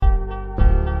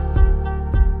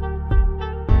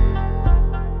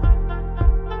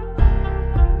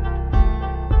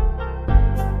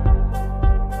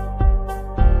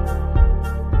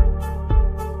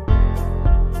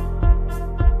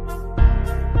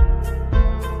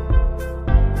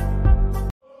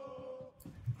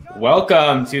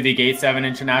Welcome to the Gate 7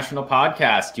 International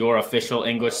Podcast, your official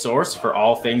English source for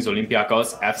all things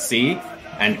Olympiacos FC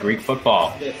and Greek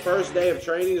football. The first day of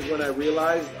training is when I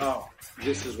realized,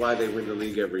 this is why they win the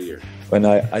league every year. When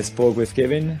I spoke with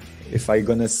Kevin, if I'm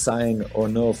going to sign or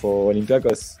no for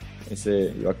Olympiacos, he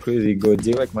said, you are crazy, go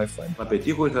direct, my friend. Να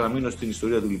πετύχω ήρθα να μείνω στην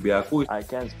ιστορία του Ολυμπιακού. I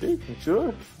can speak,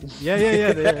 sure.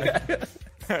 Yeah.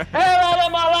 Έλα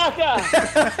μαλάκα!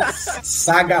 Σ'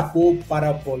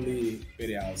 πάρα πολύ,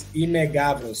 Πειραιάς. Είμαι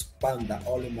Γάβρος πάντα,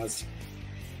 όλοι μαζί.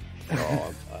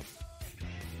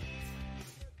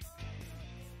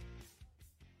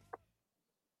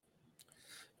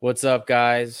 What's up,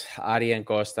 guys? Adi and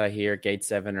Costa here, Gate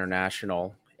 7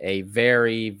 International. A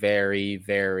very, very,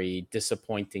 very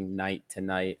disappointing night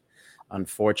tonight.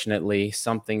 Unfortunately,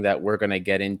 something that we're going to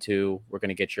get into. We're going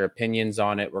to get your opinions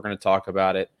on it. We're going to talk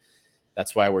about it.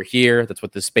 That's why we're here. That's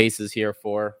what the space is here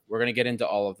for. We're going to get into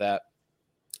all of that.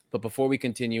 But before we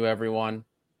continue, everyone,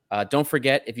 don't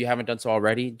forget, if you haven't done so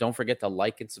already, don't forget to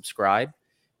like and subscribe.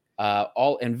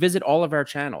 And visit all of our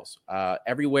channels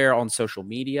everywhere on social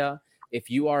media. If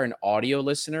you are an audio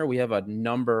listener, we have a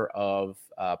number of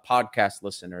podcast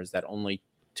listeners that only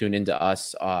tune into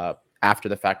us after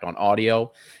the fact on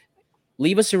audio.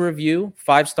 Leave us a review,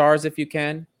 5 stars if you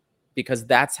can, because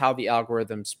that's how the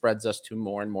algorithm spreads us to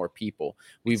more and more people.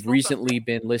 We've recently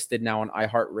been listed now on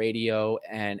iHeartRadio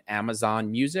and Amazon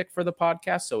Music for the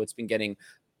podcast, so it's been getting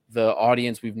the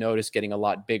audience we've noticed getting a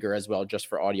lot bigger as well, just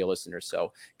for audio listeners.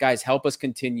 So guys, help us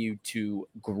continue to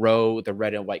grow the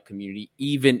red and white community,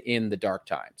 even in the dark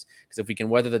times. Because if we can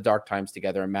weather the dark times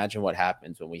together, imagine what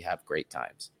happens when we have great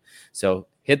times. So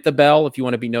hit the bell if you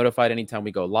want to be notified anytime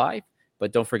we go live,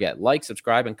 but don't forget, like,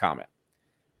 subscribe, and comment.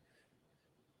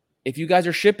 If you guys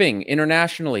are shipping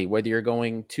internationally, whether you're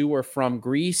going to or from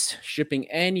Greece, shipping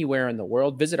anywhere in the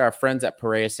world, visit our friends at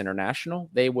Piraeus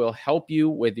International. They will help you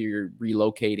whether you're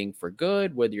relocating for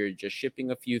good, whether you're just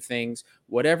shipping a few things,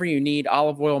 whatever you need,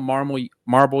 olive oil,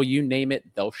 marble, you name it,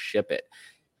 they'll ship it.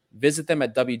 Visit them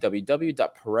at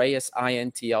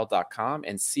www.piraeusintl.com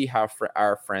and see how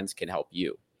our friends can help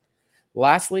you.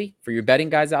 Lastly, for your betting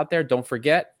guys out there, don't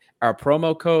forget our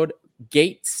promo code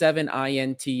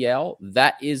GATE7INTL.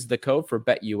 That is the code for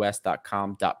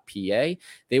betus.com.pa.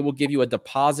 They will give you a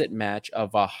deposit match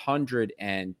of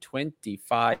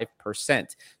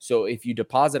 125%. So if you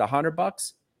deposit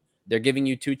 $100, they're giving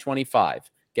you $225.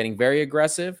 Getting very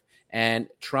aggressive and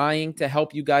trying to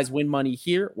help you guys win money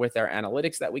here with our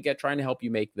analytics that we get, trying to help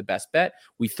you make the best bet.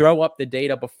 We throw up the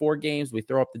data before games, we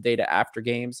throw up the data after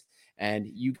games, and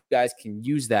you guys can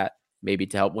use that maybe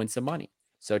to help win some money.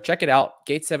 So check it out.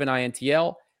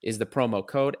 Gate7INTL is the promo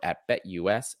code at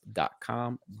betus.com.pa.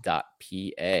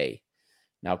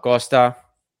 Now, Costa,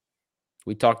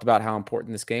 we talked about how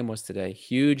important this game was today.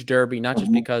 Huge derby, not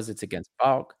just because it's against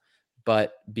PAOK,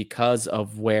 but because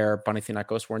of where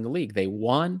Panathinaikos were in the league. They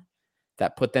won.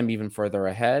 That put them even further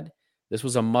ahead. This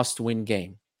was a must-win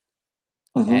game.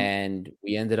 And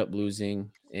we ended up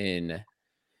losing in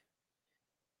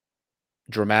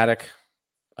dramatic,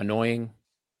 annoying,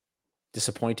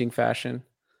 disappointing fashion.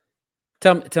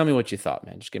 Tell me what you thought,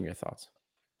 man. Just give me your thoughts.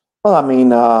 Well,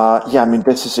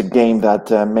 this is a game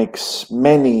that makes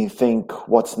many think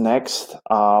what's next.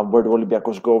 Where do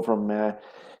Olympiacos go from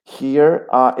here?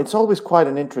 It's always quite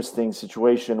an interesting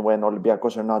situation when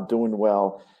Olympiacos are not doing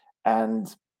well,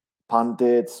 and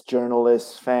pundits,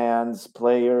 journalists, fans,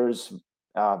 players,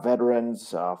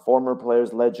 veterans, former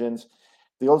players, legends,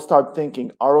 they all start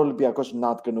thinking, are Olympiacos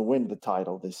not going to win the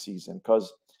title this season?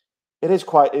 Because it is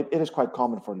quite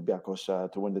common for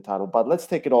Olympiacos to win the title. But let's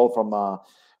take it all from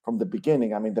the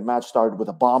beginning. I mean, the match started with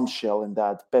a bombshell in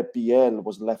that Pep Biel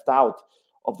was left out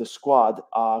of the squad.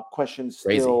 Questions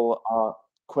still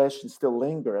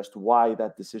linger as to why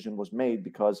that decision was made,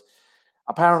 because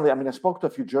apparently, I spoke to a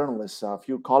few journalists, a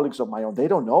few colleagues of my own. They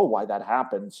don't know why that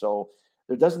happened. So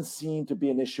there doesn't seem to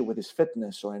be an issue with his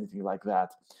fitness or anything like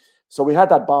that. So we had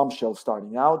that bombshell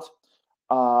starting out.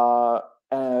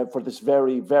 For this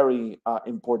very, very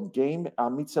important game.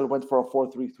 Mitchell went for a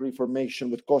 4-3-3 formation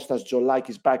with Kostas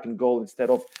Zoulakis back in goal instead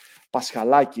of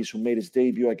Paschalakis, who made his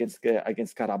debut against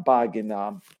Karabag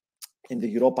in the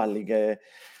Europa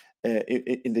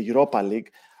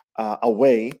League.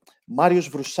 Away. Marios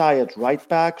Vrousai at right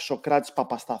back, Sokratis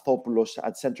Papastathopoulos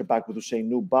at centre back with Hussein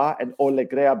Nuba, and Oleg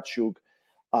Reabchuk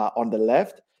on the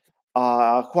left.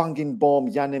 Hwang In-beom,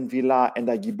 Yann M'Vila, and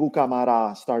Aguibou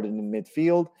Camara started in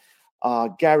midfield.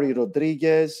 Gary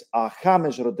Rodriguez,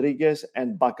 James Rodriguez,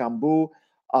 and Bakambu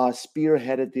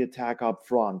spearheaded the attack up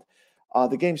front.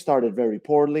 The game started very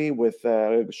poorly with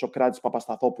Sokratis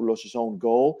Papastathopoulos' own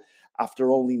goal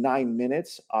after only 9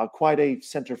 minutes. Quite a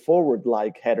center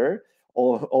forward-like header,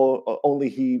 or only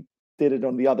he did it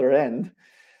on the other end.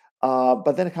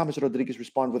 But then James Rodriguez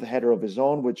responded with a header of his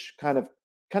own, which kind of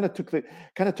took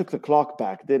the clock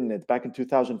back, didn't it? Back in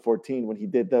 2014 when he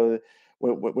did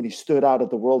when he stood out at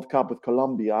the World Cup with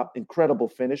Colombia. Incredible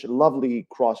finish, lovely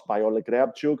cross by Oleg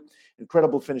Reabchuk,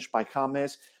 incredible finish by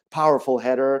James, powerful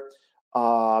header.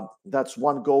 That's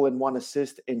 1 goal and 1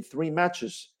 assist in 3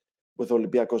 matches with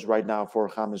Olympiacos right now for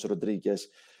James Rodriguez.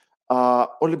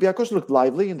 Olympiacos looked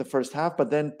lively in the first half, but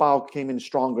then PAOK came in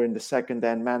stronger in the second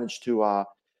and managed to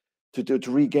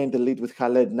regain the lead with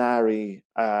Khaled Nari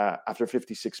after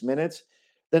 56 minutes.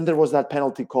 Then there was that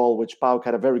penalty call, which PAOK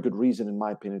had a very good reason, in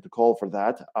my opinion, to call for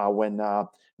that, when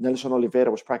Nelson Oliveira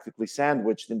was practically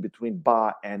sandwiched in between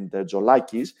Ba and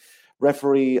Zoulakis.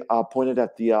 Referee pointed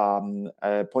at the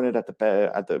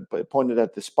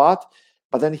spot,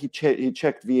 but then he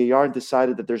checked VAR and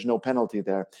decided that there's no penalty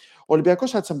there.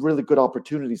 Olympiacos had some really good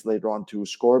opportunities later on to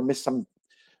score, missed some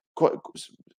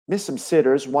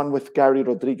sitters. One with Gary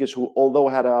Rodriguez, who, although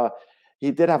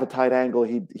he did have a tight angle,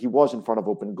 he was in front of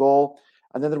open goal.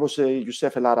 And then there was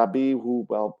Youssef El Arabi, who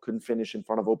couldn't finish in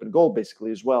front of open goal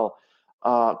basically as well.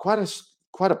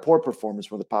 Quite a poor performance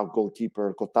from the PAOK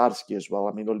goalkeeper Kotarski as well.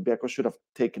 I mean, Olympiacos should have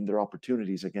taken their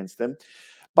opportunities against them.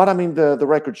 But I mean, the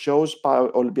record shows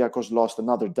Olympiacos lost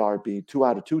another derby, 2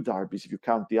 out of 2 derbies, if you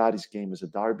count the Aris game as a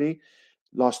derby.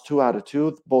 Lost 2 out of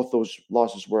 2. Both those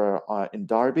losses were in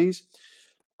derbies.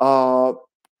 Quite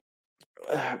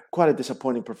a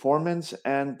disappointing performance.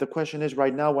 And the question is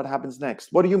right now, what happens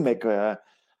next? What do you make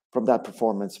from that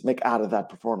performance, make out of that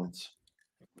performance?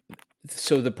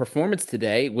 So the performance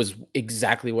today was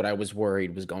exactly what I was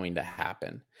worried was going to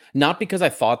happen. Not because I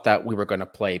thought that we were going to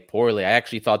play poorly. I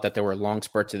actually thought that there were long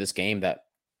spurts of this game that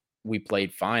we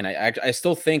played fine. I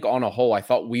still think on a whole, I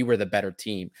thought we were the better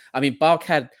team. I mean, PAOK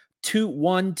had two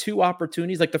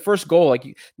opportunities. Like the first goal,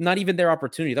 like not even their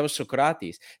opportunity. That was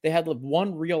Sokratis. They had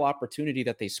one real opportunity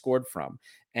that they scored from.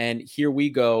 And here we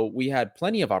go. We had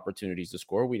plenty of opportunities to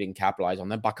score. We didn't capitalize on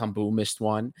them. Bakambu missed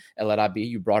one. El Arabi,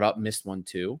 you brought up, missed one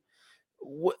too.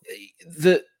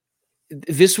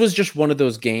 This was just one of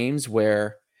those games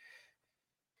where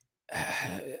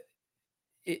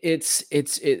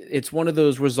it's one of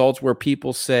those results where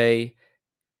people say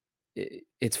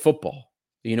it's football.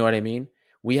 You know what I mean?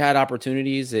 We had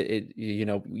opportunities.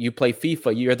 You play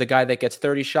FIFA, you're the guy that gets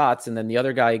 30 shots and then the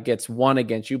other guy gets 1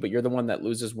 against you, but you're the one that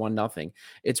loses 1-0.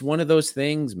 It's one of those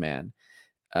things, man.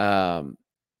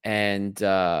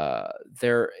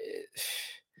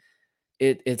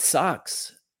 It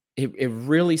sucks. It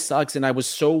really sucks. And I was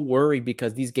so worried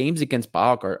because these games against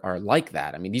PAOK are like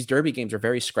that. I mean, these derby games are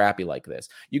very scrappy like this.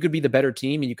 You could be the better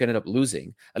team and you could end up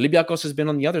losing. Olympiacos has been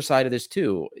on the other side of this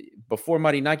too. Before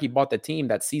Marinaki bought the team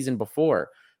that season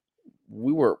before,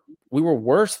 we were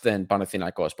worse than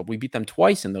Panathinaikos, but we beat them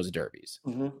twice in those derbies.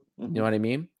 Mm-hmm, mm-hmm. You know what I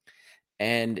mean?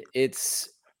 And it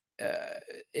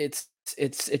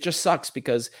just sucks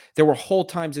because there were whole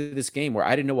times in this game where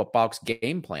I didn't know what PAOK's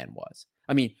game plan was.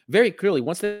 I mean, very clearly,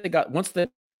 once they got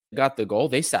the goal,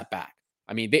 they sat back.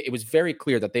 I mean, it was very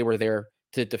clear that they were there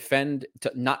to defend,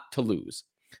 not to lose.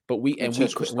 But we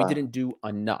didn't do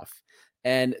enough.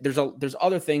 And there's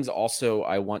other things also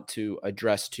I want to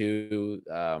address too.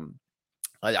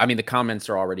 I mean, the comments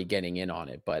are already getting in on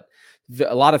it, but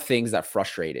a lot of things that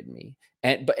frustrated me.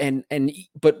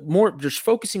 But more just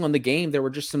focusing on the game, there were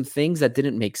just some things that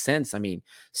didn't make sense. I mean,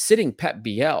 sitting Pep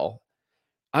Biel,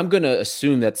 I'm going to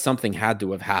assume that something had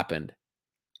to have happened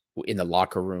in the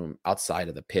locker room outside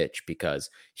of the pitch because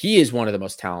he is one of the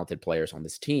most talented players on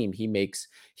this team.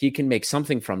 He can make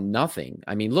something from nothing.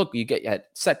 I mean, look, you get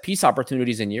set piece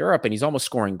opportunities in Europe and he's almost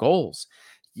scoring goals.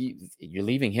 You're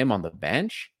leaving him on the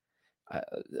bench.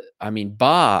 I mean,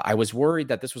 Ba, I was worried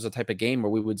that this was a type of game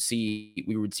where we would see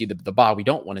the Ba we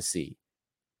don't want to see.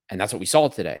 And that's what we saw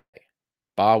today.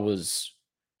 Ba was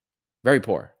very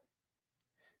poor.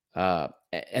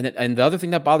 And the other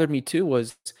thing that bothered me too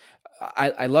was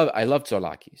I love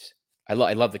Zoulakis. I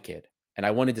love the kid and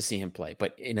I wanted to see him play.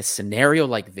 But in a scenario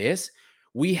like this,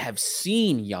 we have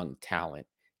seen young talent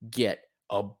get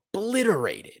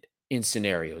obliterated in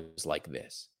scenarios like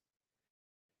this.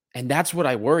 And that's what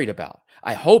I worried about.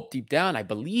 I hope deep down, I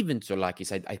believe in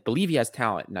Zoulakis. I believe he has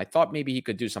talent. And I thought maybe he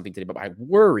could do something today, but I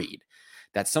worried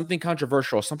that something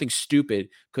controversial, something stupid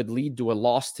could lead to a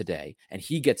loss today. And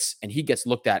he gets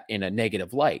looked at in a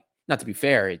negative light. Not to be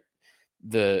fair,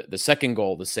 the second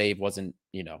goal, the save wasn't,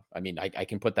 I mean, I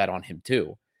can put that on him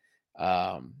too.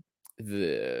 But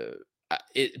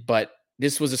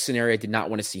this was a scenario I did not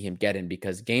want to see him get in,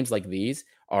 because games like these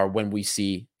are when we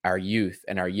see our youth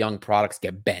and our young products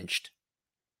get benched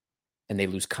and they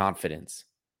lose confidence.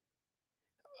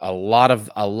 A lot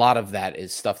of that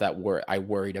is stuff that I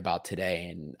worried about today,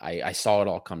 and I saw it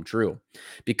all come true.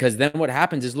 Because then what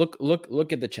happens is look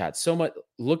at the chat. So much,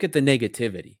 look at the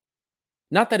negativity.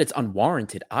 Not that it's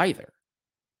unwarranted either.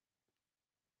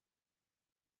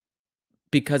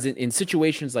 Because in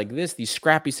situations like this, these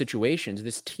scrappy situations,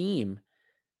 this team,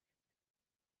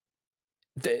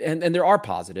 and there are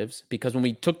positives, because when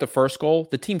we took the first goal,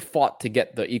 the team fought to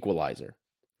get the equalizer.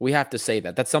 We have to say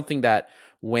that. That's something that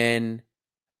when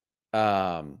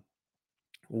Corberan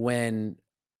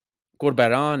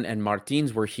and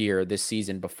Martins were here this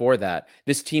season before that,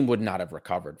 this team would not have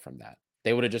recovered from that.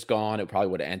 They would have just gone. It probably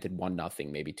would have ended 1-0,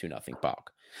 maybe 2-0 PAOK.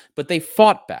 But they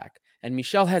fought back, and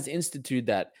Michel has instituted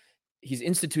that. He's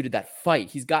instituted that fight.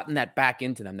 He's gotten that back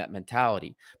into them, that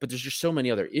mentality. But there's just so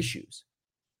many other issues.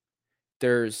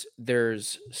 There's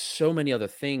so many other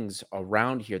things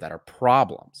around here that are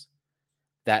problems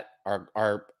that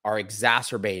are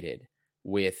exacerbated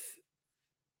with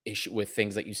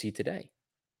things that you see today.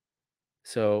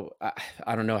 So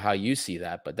I don't know how you see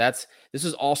that, but this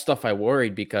is all stuff I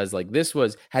worried, because like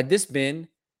had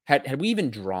we even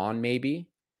drawn, maybe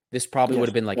this probably would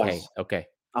have been like, hey, okay,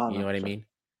 you know what I mean?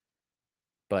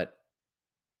 But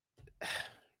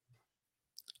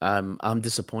I'm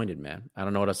disappointed, man. I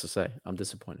don't know what else to say. I'm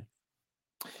disappointed.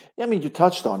 Yeah, I mean, you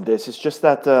touched on this. It's just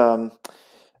that,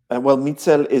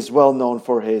 Mitchell is well known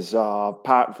for his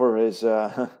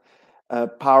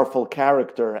powerful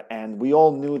character, and we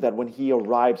all knew that when he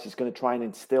arrives, he's going to try and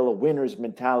instill a winner's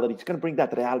mentality. He's going to bring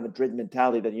that Real Madrid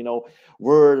mentality that,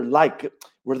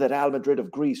 we're the Real Madrid of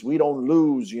Greece. We don't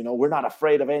lose. We're not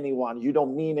afraid of anyone. You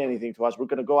don't mean anything to us. We're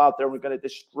going to go out there and we're going to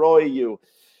destroy you.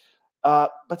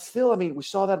 But still, I mean, we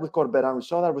saw that with Corberan. We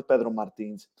saw that with Pedro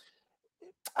Martins.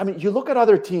 I mean, you look at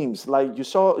other teams, like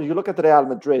you look at Real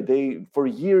Madrid, for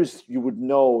years you would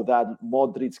know that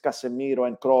Modric, Casemiro,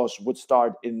 and Kroos would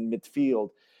start in midfield.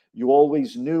 You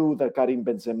always knew that Karim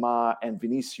Benzema and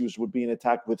Vinicius would be in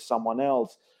attack with someone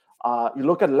else. You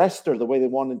look at Leicester, the way they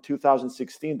won in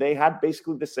 2016, they had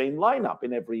basically the same lineup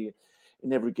in every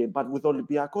game. But with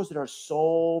Olympiacos, there are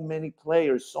so many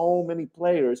players,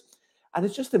 and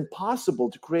it's just impossible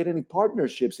to create any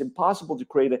partnerships, impossible to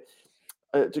create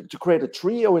to create a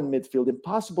trio in midfield,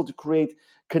 impossible to create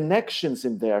connections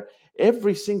in there.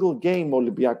 Every single game,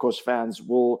 Olympiacos fans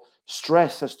will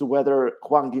stress as to whether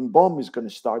Juan Guinbom is going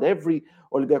to start. Every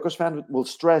Olympiacos fan will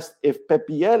stress if Pep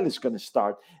Biel is going to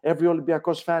start. Every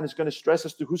Olympiacos fan is going to stress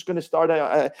as to who's going to start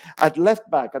at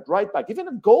left back, at right back, even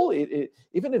in goal.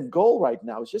 Even in goal right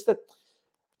now, it's just that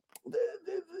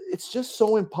it's just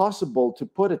so impossible to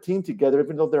put a team together,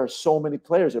 even though there are so many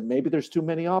players, and maybe there's too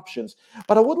many options.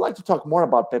 But I would like to talk more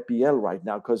about Pep Biel right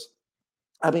now, because,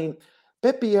 I mean,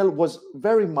 Pep Biel was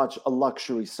very much a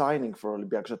luxury signing for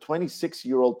Olympiacos, a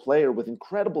 26-year-old player with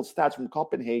incredible stats from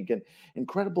Copenhagen,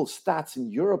 incredible stats in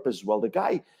Europe as well. The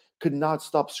guy could not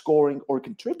stop scoring or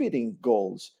contributing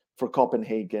goals for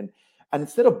Copenhagen. And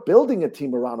instead of building a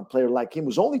team around a player like him,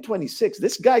 who's only 26,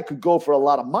 this guy could go for a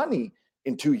lot of money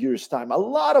in 2 years' time. A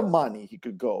lot of money he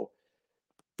could go.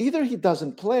 Either he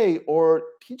doesn't play or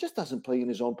he just doesn't play in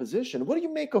his own position. What do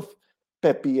you make of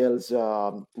Pep Biel's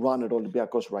run at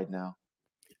Olympiacos right now?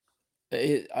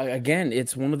 Again,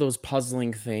 it's one of those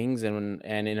puzzling things. And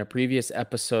in a previous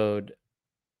episode,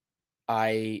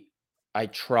 I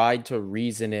tried to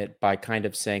reason it by kind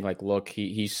of saying, like, look,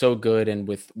 he's so good, and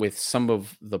with some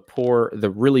of the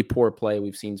really poor play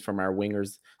we've seen from our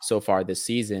wingers so far this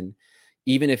season,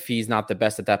 even if he's not the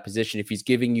best at that position, if he's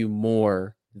giving you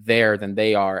more there than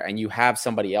they are, and you have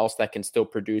somebody else that can still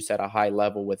produce at a high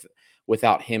level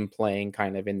without him playing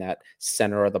kind of in that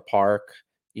center of the park,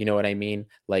 you know what I mean?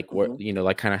 Like,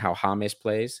 like kind of how James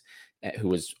plays, who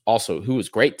was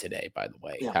great today, by the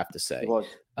way, I have to say.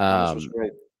 Was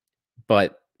great.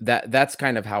 But that's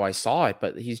kind of how I saw it.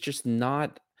 But he's just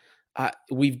not.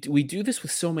 We do this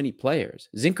with so many players.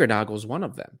 Zinkernagel is one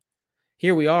of them.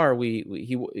 Here we are.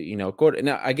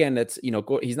 Now again, that's he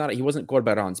wasn't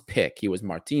Corberan's pick. He was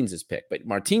Martins' pick, but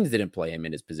Martins didn't play him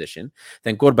in his position.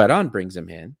 Then Corberan brings him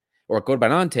in, or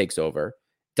Corberan takes over,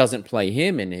 doesn't play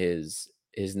him in his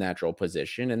natural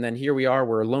position, and then here we are.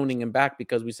 We're loaning him back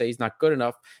because we say he's not good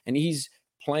enough, and he's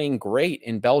playing great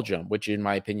in Belgium, which in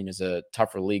my opinion is a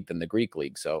tougher league than the Greek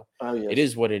league. So It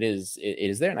is what it is. It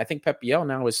is there. And I think Pep Biel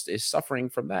now is suffering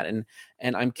from that. And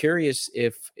I'm curious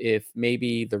if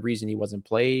maybe the reason he wasn't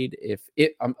played,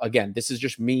 again, this is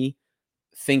just me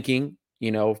thinking,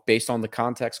 based on the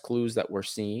context clues that we're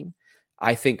seeing,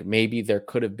 I think maybe there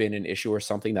could have been an issue or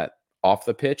something that off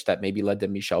the pitch that maybe led to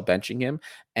Michel benching him.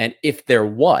 And if there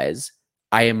was,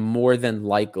 I am more than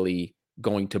likely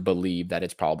going to believe that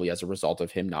it's probably as a result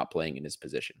of him not playing in his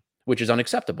position, which is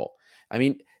unacceptable. I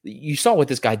mean, you saw what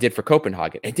this guy did for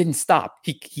Copenhagen. It didn't stop.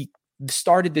 He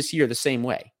started this year the same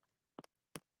way.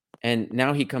 And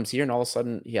now he comes here and all of a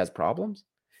sudden he has problems.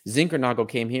 Zinkernagel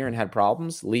came here and had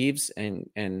problems, leaves,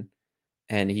 and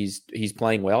he's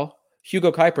playing well.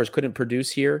 Hugo Kuipers couldn't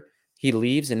produce here. He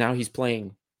leaves and now he's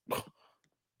playing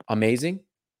amazing.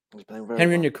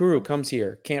 Henry Nyakuru comes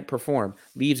here, can't perform,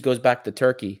 leaves, goes back to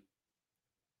Turkey,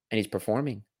 and he's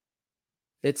performing.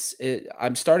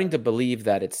 I'm starting to believe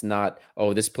that it's not,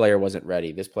 oh, this player wasn't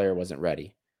ready. This player wasn't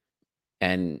ready.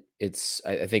 And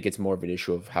I think it's more of an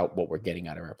issue of what we're getting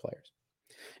out of our players.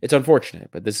 It's unfortunate,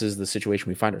 but this is the situation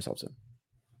we find ourselves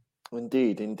in.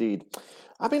 Indeed.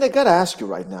 I mean, I got to ask you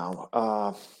right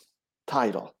now,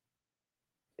 title.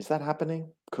 Is that happening?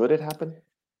 Could it happen?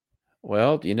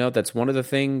 Well, that's one of the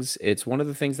things. It's one of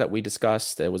the things that we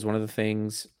discussed. It was one of the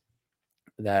things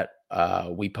that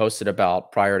we posted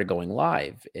about prior to going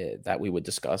live that we would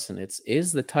discuss. And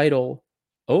is the title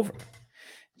over?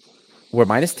 We're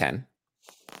minus 10.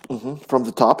 From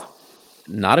the top.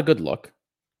 Not a good look.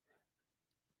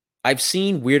 I've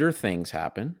seen weirder things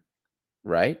happen,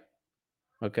 right?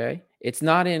 Okay. It's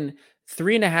not in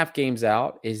 3.5 games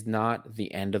out is not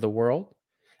the end of the world.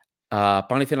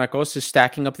 Panathinaikos is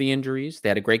stacking up the injuries. They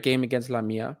had a great game against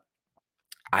Lamia.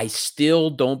 I still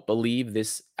don't believe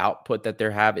this output that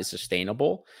they have is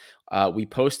sustainable. We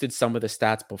posted some of the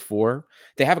stats before.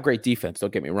 They have a great defense,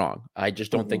 don't get me wrong. I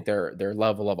just don't think their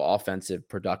level of offensive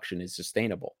production is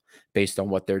sustainable based on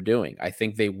what they're doing. I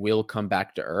think they will come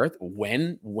back to earth.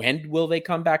 When will they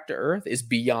come back to earth is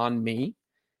beyond me.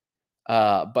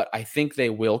 But I think they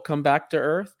will come back to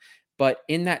earth. But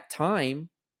in that time,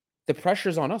 the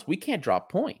pressure's on us. We can't drop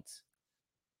points.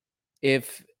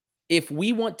 If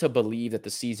we want to believe that the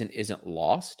season isn't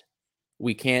lost,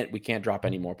 we can't drop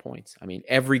any more points. I mean,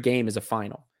 every game is a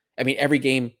final. I mean, every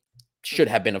game should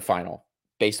have been a final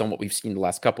based on what we've seen the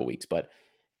last couple of weeks. But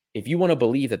if you want to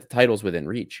believe that the title's within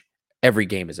reach, every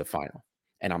game is a final.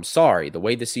 And I'm sorry, the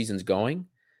way the season's going,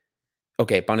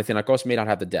 okay, Panathinaikos may not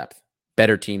have the depth.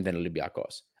 Better team than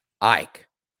Olympiacos.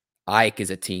 AEK is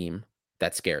a team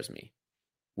that scares me.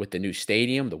 With the new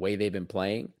stadium, the way they've been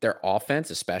playing, their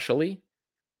offense especially,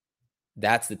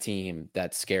 that's the team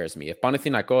that scares me. If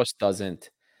Panathinaikos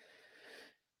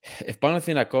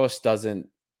doesn't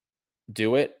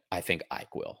do it, I think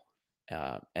AEK will.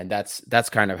 And that's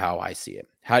kind of how I see it.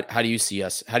 How do you see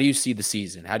us? How do you see the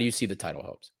season? How do you see the title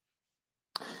hopes?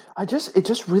 It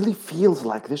just really feels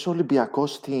like this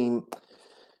Olympiacos team.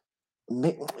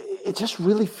 It just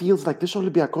really feels like this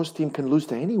Olympiacos team can lose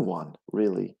to anyone.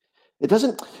 Really, it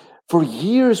doesn't. For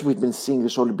years, we've been seeing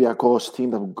this Olympiacos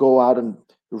team that will go out and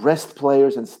rest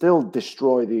players and still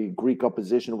destroy the Greek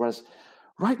opposition. Whereas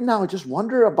right now, I just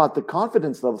wonder about the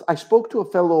confidence levels. I spoke to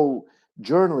a fellow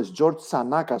journalist, George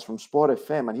Sanakas from Sport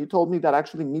FM, and he told me that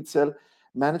actually Mitsel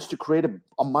managed to create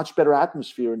a much better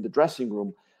atmosphere in the dressing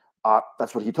room.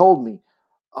 That's what he told me.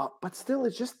 But still,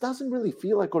 it just doesn't really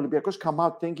feel like Olympiacos come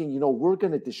out thinking, we're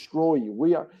going to destroy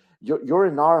you. You're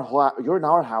in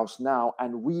our house now,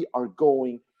 and we are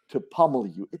going to pummel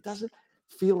you. It doesn't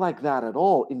feel like that at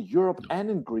all in Europe and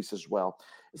in Greece as well.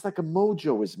 It's like a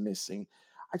mojo is missing.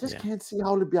 I just can't see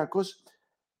how Olympiacos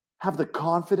have the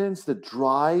confidence, the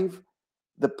drive,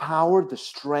 the power, the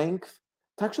strength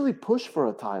to actually push for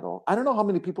a title. I don't know how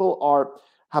many people are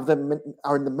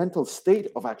in the mental state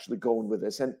of actually going with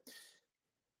this. And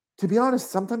to be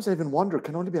honest, sometimes I even wonder,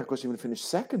 can Olympiacos even finish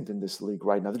second in this league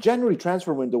right now? The January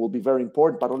transfer window will be very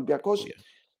important, but Olympiacos,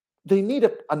 they need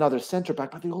another center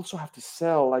back, but they also have to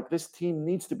sell. Like, this team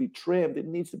needs to be trimmed. It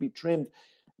needs to be trimmed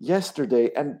yesterday.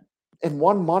 And in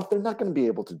 1 month, they're not going to be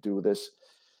able to do this.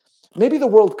 Maybe the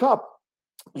World Cup.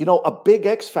 A big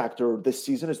X factor this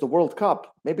season is the World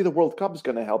Cup. Maybe the World Cup is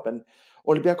going to help. And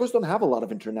Olympiacos don't have a lot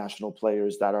of international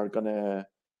players that are going to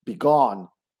be gone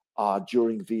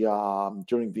during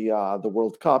the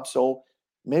World Cup. So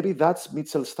maybe that's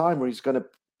Mitsel's time where he's going to,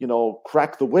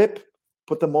 crack the whip,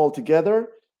 put them all together,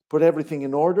 put everything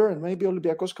in order, and maybe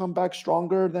Olympiacos come back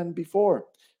stronger than before.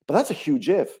 But that's a huge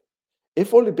if.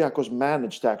 If Olympiacos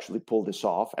managed to actually pull this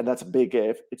off, and that's a big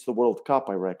if, it's the World Cup,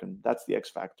 I reckon. That's the X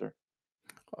factor.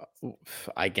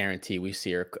 I guarantee we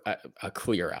see a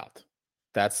clear out.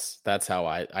 That's how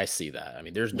I see that. I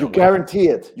mean, there's no. You guarantee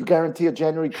it. You guarantee a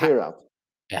January clear out.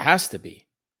 It has to be.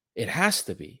 It has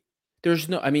to be. There's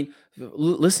no. I mean,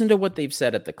 listen to what they've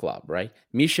said at the club, right?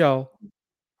 Michel,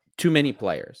 too many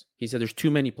players. He said there's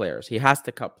too many players. He has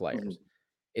to cut players.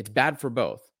 It's bad for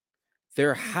both.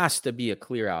 there has to be a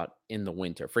clear out in the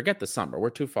winter. Forget the summer. We're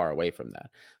too far away from that.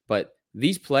 But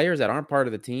these players that aren't part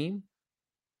of the team,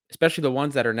 especially the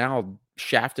ones that are now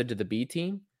shafted to the B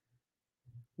team,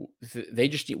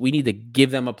 we need to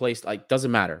give them a place. Like,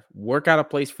 doesn't matter. Work out a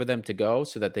place for them to go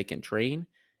so that they can train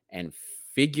and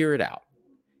figure it out.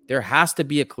 There has to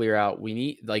be a clear out. We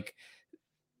need, like,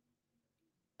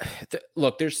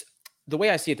 look, there's the way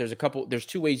I see it. There's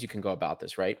two ways you can go about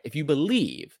this, right? If you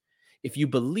believe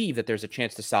that there's a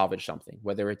chance to salvage something,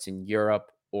 whether it's in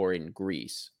Europe or in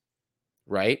Greece,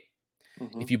 right?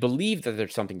 Mm-hmm. If you believe that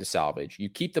there's something to salvage, you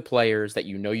keep the players that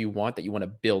you know you want to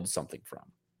build something from.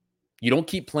 You don't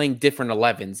keep playing different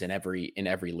 11s in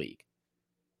every league.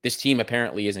 This team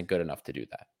apparently isn't good enough to do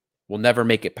that. We'll never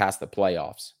make it past the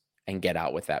playoffs and get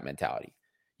out with that mentality.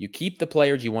 You keep the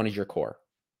players you want as your core.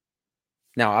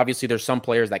 Now, obviously, there's some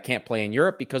players that can't play in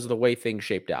Europe because of the way things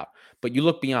shaped out. But you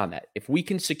look beyond that. If we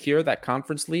can secure that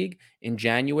conference league in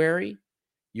January,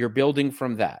 you're building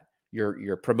from that.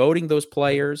 You're promoting those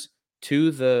players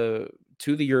to the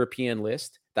European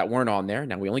list that weren't on there.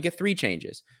 Now we only get 3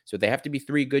 changes, so they have to be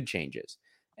 3 good changes,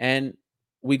 and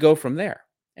we go from there.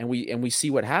 And we see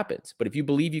what happens. But if you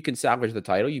believe you can salvage the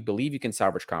title, you believe you can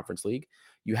salvage Conference League,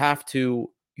 you have to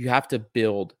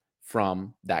build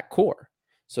from that core.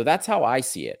 So that's how I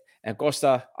see it. And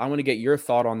Costa, I want to get your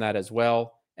thought on that as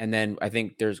well. And then I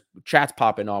think there's chats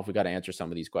popping off. We got to answer some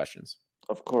of these questions.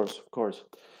 Of course.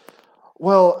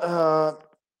 Well,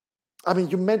 I mean,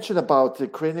 you mentioned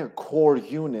about creating a core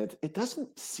unit. It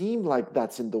doesn't seem like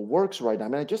that's in the works right now. I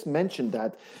mean, I just mentioned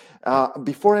that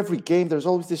before every game, there's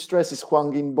always this stress. Is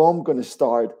Hwang In-beom going to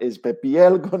start? Is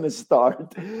Pepiel going to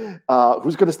start?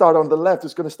 Who's going to start on the left?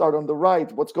 Who's going to start on the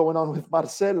right? What's going on with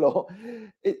Marcelo?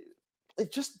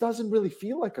 It just doesn't really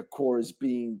feel like a core is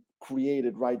being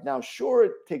created right now. Sure,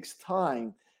 it takes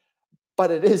time, but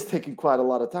it is taking quite a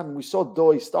lot of time. We saw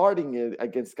Doi starting it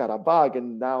against Karabag,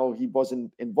 and now he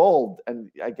wasn't involved, and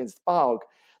against PAOK.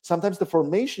 Sometimes the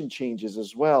formation changes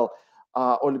as well.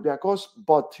 Olympiacos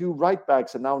bought 2 right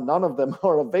backs, and now none of them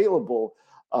are available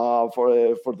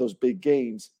for those big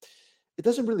games. It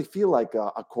doesn't really feel like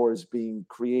a core is being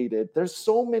created. There's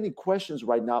so many questions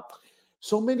right now.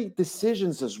 So many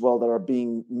decisions as well that are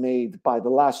being made by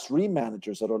the last 3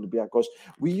 managers at Olympiacos.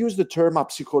 We use the term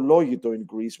apsychologito in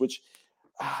Greece, which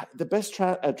the best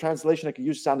translation I can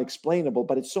use sound explainable,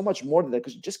 but it's so much more than that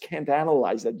because you just can't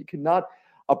analyze that. You cannot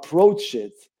approach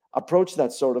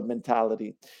that sort of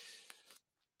mentality.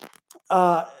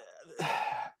 The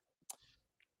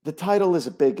title is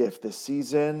a big if this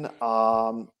season.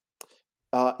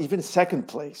 Even second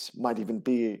place might even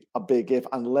be a big if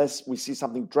unless we see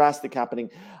something drastic happening.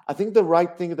 I think the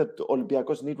right thing that the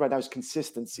Olympiacos need right now is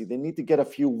consistency. They need to get a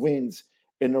few wins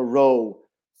in a row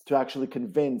to actually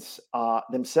convince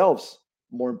themselves,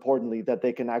 more importantly, that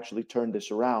they can actually turn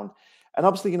this around. And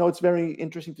obviously, it's very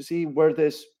interesting to see where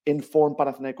this informed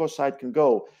Panathinaikos side can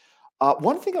go.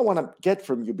 One thing I want to get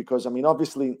from you, because, I mean,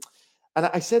 obviously, and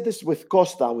I said this with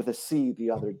Costa with a C the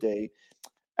other day,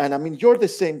 and I mean, you're of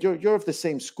the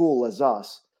same school as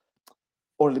us.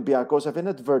 Olympiacos have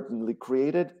inadvertently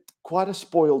created quite a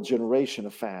spoiled generation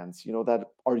of fans, that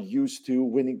are used to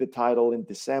winning the title in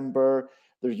December.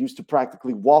 They're used to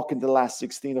practically walking the last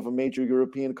 16 of a major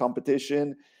European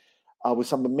competition with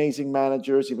some amazing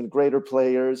managers, even greater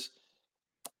players.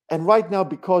 And right now,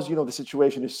 because, the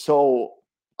situation is so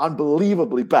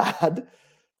unbelievably bad,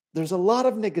 there's a lot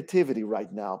of negativity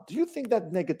right now. Do you think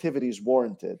that negativity is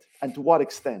warranted, and to what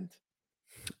extent?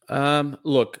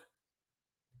 Look,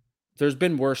 there's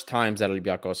been worse times at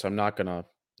Olympiacos, so I'm not going to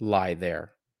lie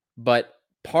there. But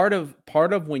part of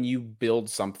when you build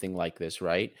something like this,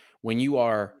 right? When you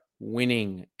are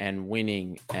winning and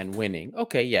winning and winning,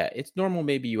 okay, yeah, it's normal.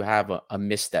 Maybe you have a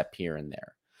misstep here and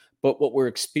there. But what we're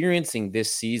experiencing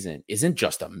this season isn't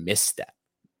just a misstep.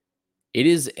 It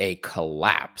is a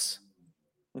collapse.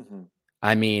 Mm-hmm.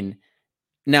 I mean,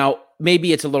 now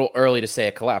maybe it's a little early to say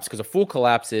a collapse, because a full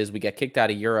collapse is we get kicked out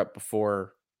of Europe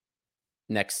before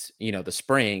next, the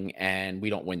spring, and we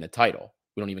don't win the title.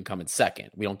 We don't even come in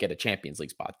second. We don't get a Champions League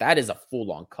spot. That is a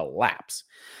full-on collapse.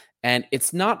 And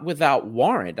it's not without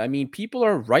warrant. I mean, people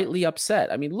are rightly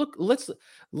upset. I mean, let's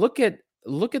look at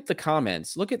the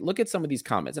comments. Look at some of these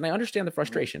comments. And I understand the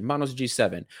frustration. Manos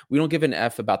G7, we don't give an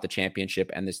F about the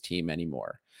championship and this team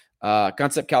anymore.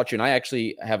 Concept Culture, and I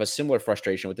actually have a similar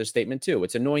frustration with this statement too.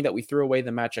 It's annoying that we threw away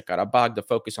the match at Karabag to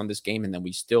focus on this game and then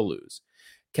we still lose.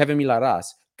 Kevin Milaras,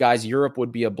 guys, Europe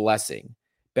would be a blessing.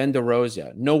 Ben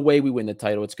DeRosa, no way we win the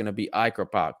title. It's going to be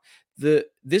Karabag.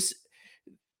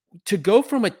 To go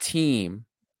from a team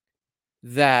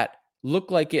that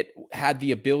looked like it had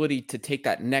the ability to take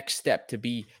that next step to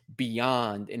be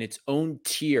beyond in its own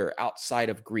tier outside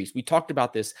of Greece. We talked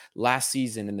about this last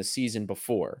season and the season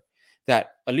before,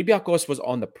 that Olympiacos was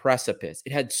on the precipice.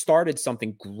 It had started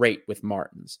something great with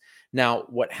Martins. Now,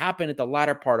 what happened at the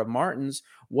latter part of Martins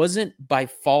wasn't by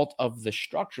fault of the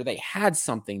structure. They had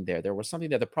something there. There was something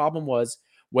there. The problem was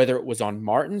whether it was on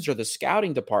Martins or the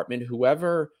scouting department,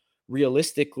 whoever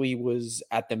realistically was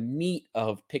at the meat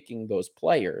of picking those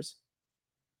players,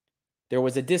 there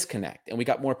was a disconnect and we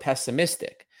got more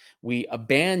pessimistic. We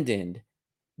abandoned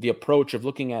the approach of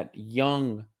looking at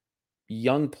young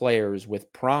players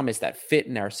with promise that fit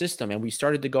in our system. And we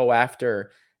started to go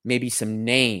after maybe some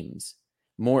names,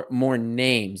 more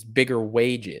names, bigger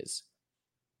wages,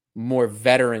 more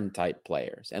veteran type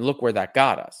players. And look where that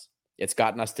got us. It's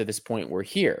gotten us to this point we're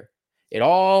here. It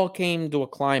all came to a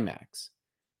climax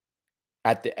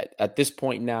at this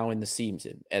point now in the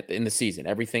season.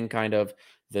 Everything kind of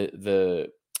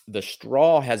the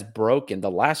straw has broken.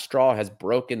 The last straw has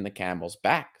broken the camel's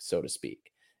back, so to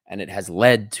speak. And it has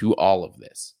led to all of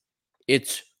this.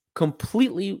 It's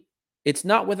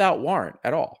not without warrant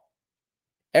at all.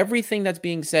 Everything that's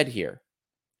being said here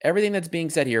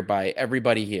by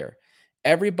everybody here,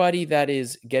 everybody that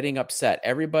is getting upset,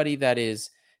 everybody that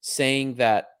is saying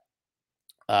that,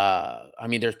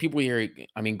 there's people here,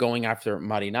 going after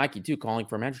Marinaki too, calling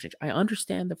for a manager change. I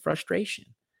understand the frustration.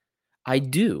 I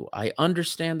do. I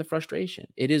understand the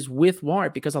frustration. It is with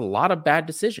warrant because a lot of bad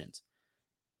decisions.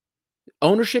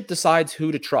 Ownership decides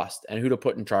who to trust and who to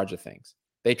put in charge of things.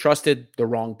 They trusted the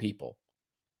wrong people.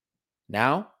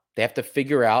 Now they have to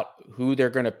figure out who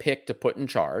they're going to pick to put in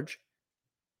charge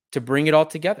to bring it all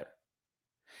together.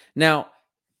 Now,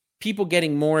 people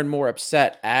getting more and more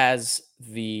upset as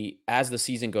the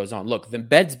season goes on. Look, the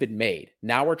bed's been made.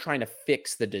 Now we're trying to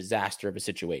fix the disaster of a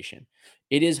situation.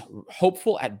 It is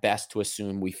hopeful at best to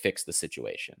assume we fix the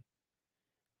situation.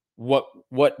 What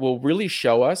will really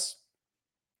show us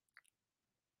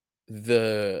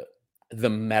the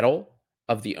mettle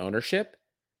of the ownership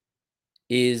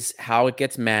is how it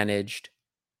gets managed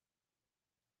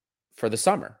for the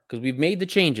summer, because we've made the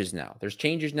changes now. There's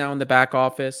changes now in the back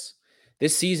office.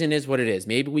 This season is what it is.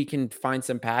 Maybe we can find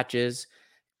some patches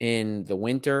in the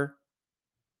winter,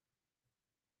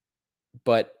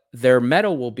 but their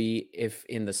mettle will be if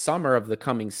in the summer of the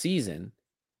coming season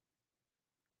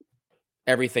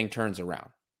everything turns around.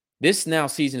 This now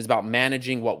season is about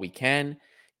managing what we can,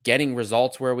 getting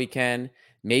results where we can,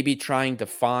 maybe trying to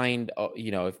find,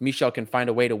 if Michel can find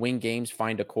a way to win games,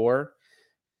 find a core.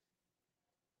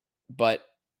 But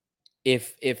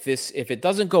if it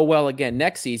doesn't go well again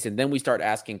next season, then we start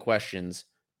asking questions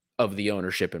of the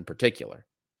ownership in particular.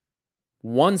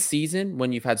 One season,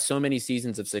 when you've had so many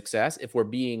seasons of success, if we're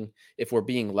being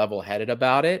level-headed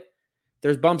about it,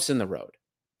 there's bumps in the road.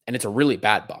 And it's a really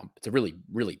bad bump. It's a really,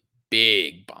 really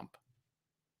big bump.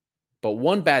 But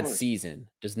one bad season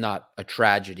does not a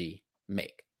tragedy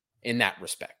make in that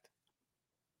respect.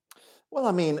 Well,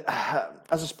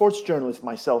 as a sports journalist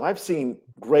myself, I've seen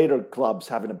greater clubs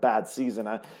having a bad season.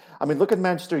 Look at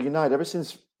Manchester United. Ever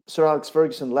since Sir Alex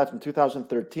Ferguson left in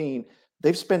 2013,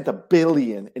 they've spent $1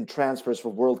 billion in transfers for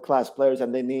world-class players,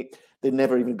 and they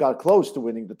never even got close to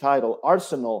winning the title.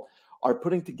 Arsenal are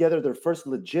putting together their first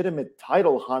legitimate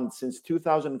title hunt since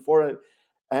 2004,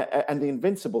 and the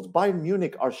Invincibles. Bayern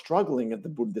Munich are struggling at the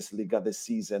Bundesliga this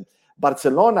season.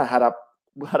 Barcelona had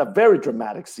a very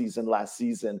dramatic season last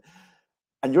season.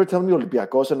 And you're telling me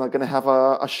Olympiacos are not going to have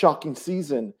a shocking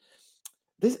season.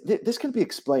 This can be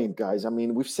explained, guys.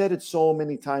 We've said it so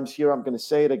many times here. I'm going to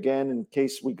say it again in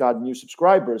case we got new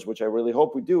subscribers, which I really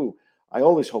hope we do. I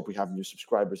always hope we have new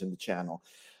subscribers in the channel.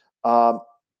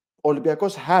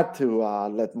 Olympiacos had to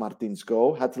let Martins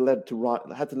go, had to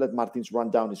let Martins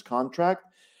run down his contract.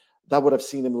 That would have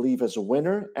seen him leave as a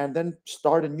winner and then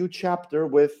start a new chapter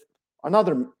with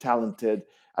another talented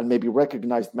and maybe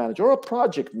recognized manager or a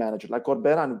project manager like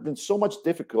Corberan. It would have been so much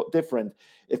different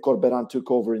if Corberan took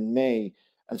over in May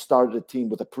and started a team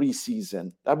with a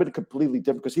preseason. That would be completely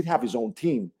different because he'd have his own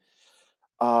team.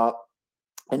 And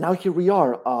now here we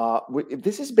are.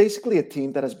 This is basically a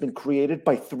team that has been created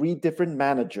by 3 different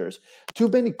managers. Too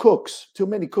many cooks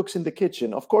in the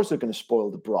kitchen. Of course, they're going to spoil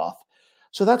the broth.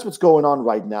 So that's what's going on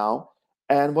right now.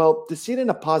 And well, to see it in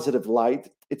a positive light,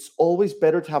 it's always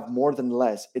better to have more than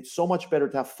less. It's so much better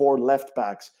to have 4 left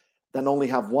backs than only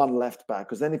have 1 left back.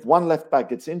 Because then if 1 left back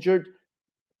gets injured,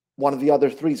 one of the other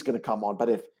 3 is going to come on. But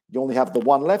if you only have the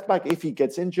 1 left back, if he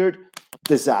gets injured,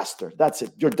 disaster. That's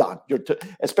it. You're done.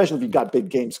 Especially if you got big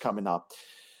games coming up.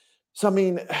 So,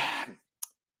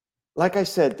 like I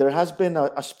said, there has been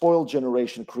a spoiled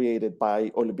generation created by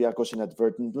Olympiacos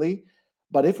inadvertently.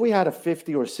 But if we had a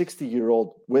 50 or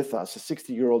 60-year-old with us, a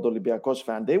 60-year-old Olympiacos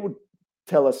fan, they would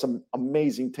tell us some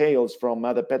amazing tales from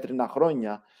the Petrina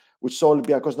Chronia, which saw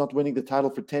Olympiacos not winning the title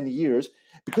for 10 years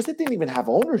because they didn't even have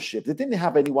ownership. They didn't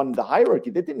have anyone in the hierarchy.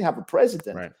 They didn't have a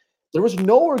president. Right. There was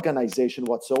no organization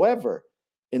whatsoever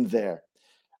in there.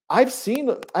 I've seen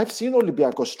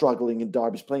Olympiacos struggling in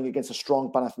derbies, playing against a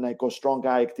strong Panathinaikos, strong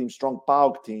AEK team, strong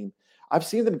PAOK team. I've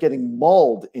seen them getting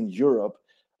mauled in Europe.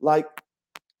 Like,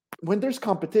 when there's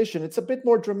competition, it's a bit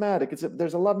more dramatic.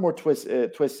 There's a lot more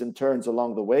twists and turns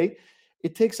along the way.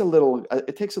 It takes a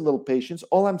little patience.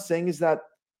 All I'm saying is that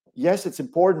yes, it's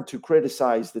important to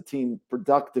criticize the team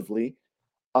productively,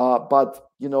 but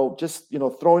just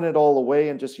throwing it all away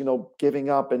and just giving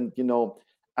up and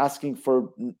asking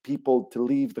for people to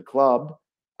leave the club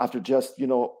after just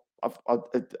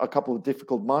a couple of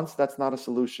difficult months, that's not a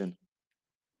solution.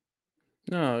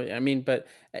 No, I mean, but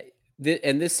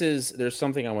there's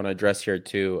something I want to address here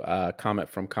too. Comment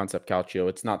from Concept Calcio.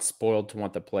 It's not spoiled to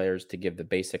want the players to give the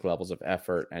basic levels of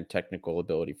effort and technical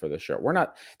ability for the shirt.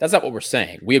 That's not what we're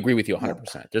saying. We agree with you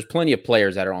 100%. There's plenty of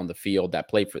players that are on the field that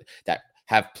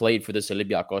have played for this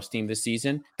Olympiacos team this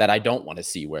season that I don't want to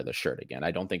see wear the shirt again.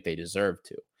 I don't think they deserve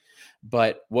to.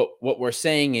 But what we're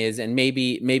saying is, and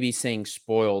maybe saying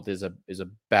spoiled is a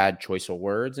bad choice of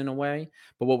words in a way.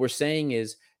 But what we're saying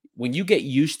is, when you get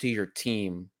used to your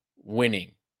team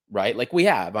winning, right? Like we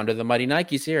have under the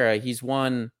Marinakis era, he's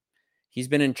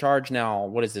been in charge now.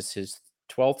 What is this? His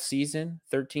 12th season,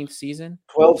 13th season?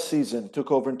 12th season,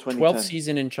 took over in 2010. 12th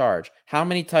season in charge. How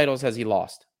many titles has he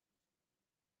lost?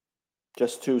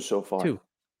 Just 2 so far.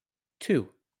 Two.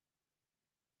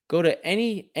 Go to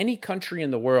any country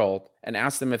in the world and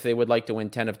ask them if they would like to win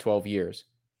 10 of 12 years.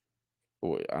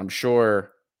 I'm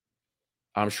sure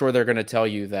they're going to tell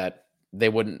you that they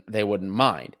wouldn't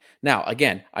mind. Now,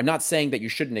 again, I'm not saying that you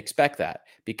shouldn't expect that,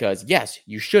 because yes,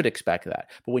 you should expect that.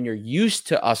 But when you're used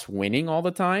to us winning all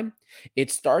the time,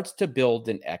 it starts to build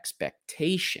an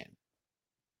expectation.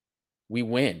 We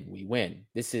win.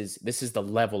 This is the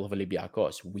level of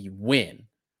Olympiacos. We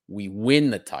win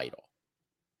the title.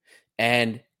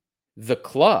 And the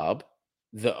club,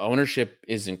 the ownership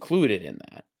is included in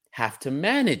that, have to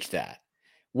manage that.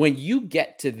 When you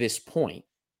get to this point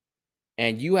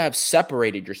and you have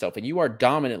separated yourself and you are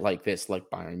dominant like this, like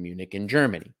Bayern Munich in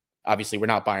Germany. Obviously, we're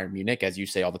not Bayern Munich, as you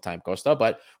say all the time, Costa,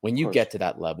 but when you get to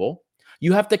that level,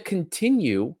 you have to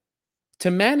continue to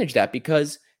manage that,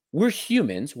 because we're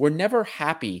humans. We're never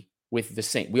happy with the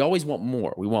same. We always want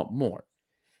more. We want more.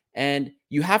 And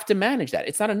you have to manage that.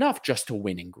 It's not enough just to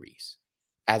win in Greece,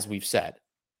 as we've said.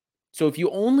 So if you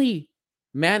only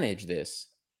manage this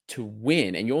to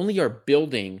win and you only are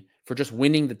building for just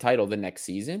winning the title the next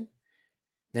season,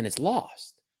 then it's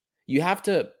lost. You have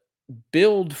to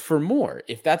build for more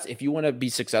if you want to be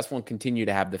successful and continue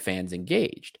to have the fans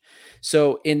engaged.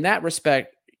 So in that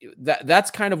respect,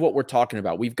 that's kind of what we're talking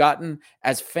about.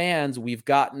 As fans, we've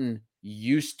gotten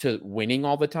used to winning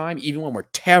all the time, even when we're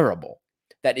terrible,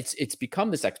 that it's become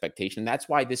this expectation. That's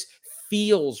why this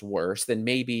feels worse than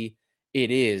maybe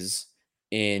it is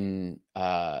in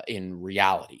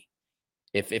reality.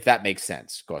 If that makes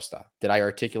sense, Costa. Did I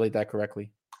articulate that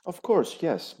correctly? Of course,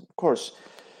 yes, of course.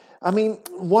 I mean,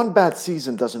 one bad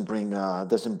season doesn't bring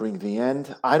the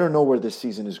end. I don't know where this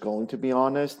season is going, to be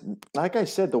honest. Like I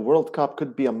said, the World Cup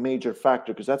could be a major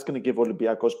factor, because that's going to give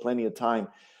Olympiacos plenty of time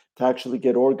to actually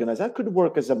get organized. That could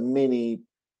work as a mini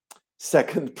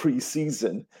second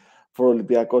preseason for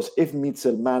Olympiacos if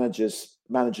Mitchell manages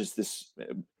this,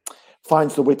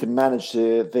 finds the way to manage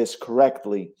this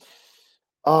correctly.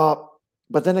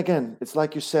 But then again, it's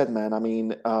like you said, man. I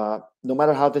mean, no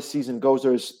matter how this season goes,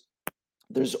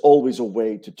 there's always a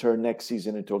way to turn next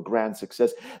season into a grand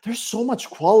success. There's so much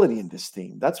quality in this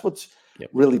team. That's what's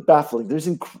really baffling.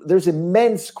 There's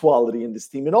immense quality in this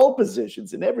team in all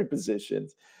positions, in every position.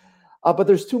 But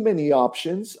there's too many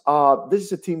options. This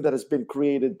is a team that has been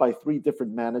created by 3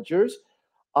 different managers.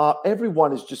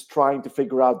 Everyone is just trying to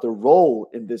figure out their role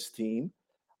in this team.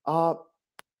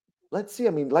 Let's see.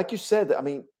 I mean, like you said,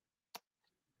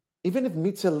 even if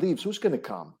Mitchell leaves, who's going to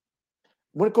come?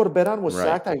 When Corberan was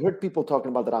sacked, I heard people talking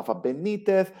about Rafa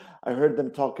Benitez. I heard them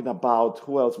talking about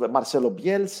who else? Marcelo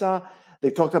Bielsa.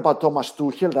 They talked about Thomas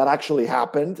Tuchel. That actually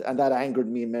happened, and that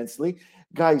angered me immensely.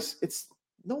 Guys,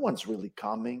 no one's really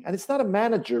coming, and it's not a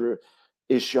manager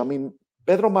issue. I mean,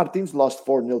 Pedro Martins lost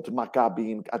 4-0 to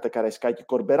Maccabi at the Karaiskaki.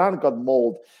 Corberan got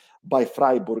mauled by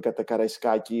Freiburg at the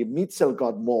Karaiskaki. Mitchell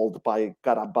got mauled by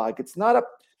Karabakh. It's not a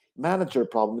manager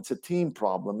problem. It's a team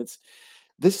problem.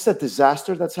 This is a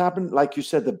disaster that's happened. Like you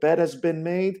said, the bet has been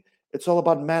made. It's all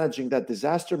about managing that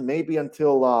disaster, maybe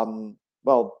until,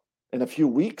 in a few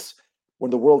weeks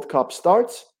when the World Cup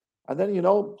starts. And then,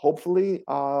 hopefully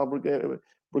we're going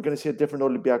to see a different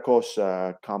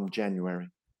Olympiacos come January.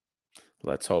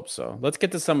 Let's hope so. Let's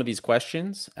get to some of these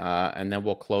questions, and then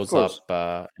we'll close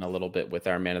up in a little bit with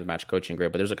our man of the match coaching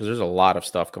grade. But there's a lot of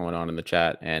stuff going on in the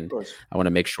chat, and I want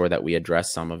to make sure that we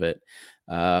address some of it.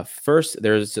 First,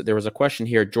 there was a question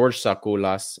here. George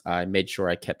Sakulas, I made sure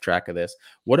I kept track of this.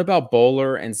 What about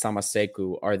Bowler and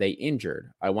Samaseku? Are they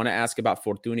injured? I want to ask about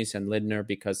Fortounis and Ledner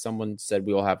because someone said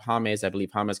we will have James. I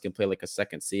believe James can play like a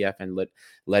second CF, and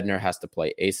Ledner has to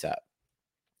play ASAP.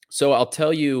 So I'll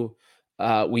tell you.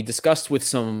 We discussed with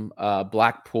some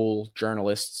Blackpool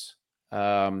journalists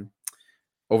over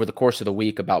the course of the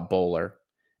week about Bowler.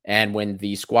 And when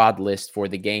the squad list for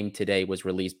the game today was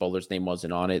released, Bowler's name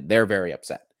wasn't on it. They're very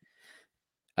upset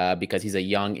because he's a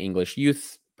young English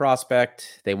youth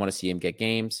prospect. They want to see him get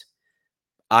games.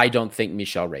 I don't think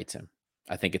Michel rates him.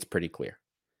 I think it's pretty clear.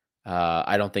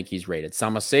 I don't think he's rated.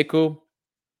 Samaseku,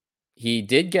 he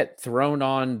did get thrown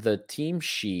on the team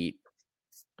sheet.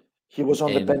 He was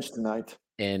on the bench tonight.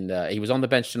 And he was on the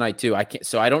bench tonight too.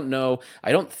 I don't know.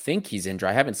 I don't think he's injured.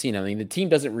 I haven't seen him. I mean, the team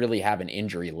doesn't really have an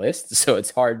injury list, so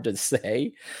it's hard to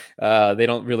say. They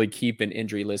don't really keep an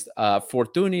injury list.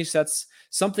 Fortounis, that's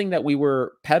something that we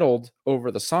were peddled over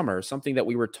the summer, something that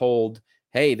we were told,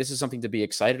 hey, this is something to be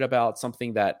excited about,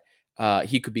 something that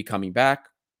he could be coming back.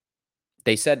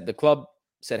 The club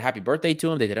said happy birthday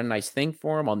to him. They did a nice thing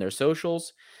for him on their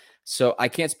socials. So I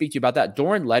can't speak to you about that.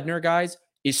 Doran Ledner, guys,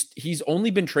 he's only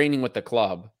been training with the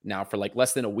club now for like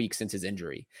less than a week since his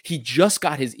injury. He just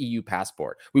got his EU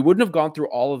passport. We wouldn't have gone through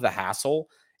all of the hassle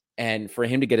and for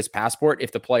him to get his passport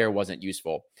if the player wasn't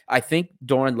useful. I think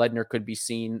Doran Ledner could be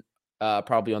seen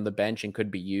probably on the bench and could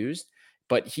be used,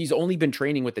 but he's only been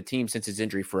training with the team since his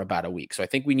injury for about a week. So I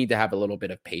think we need to have a little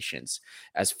bit of patience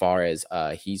as far as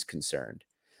he's concerned.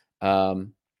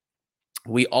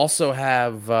 We also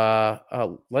have,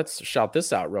 let's shout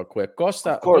this out real quick.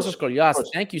 Costa Scolias,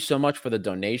 thank you so much for the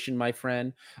donation, my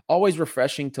friend. Always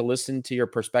refreshing to listen to your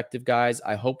perspective, guys.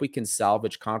 I hope we can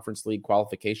salvage Conference League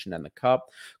qualification and the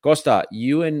Cup. Costa,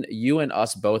 you and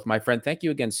us both, my friend, thank you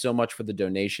again so much for the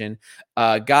donation.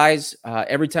 Guys,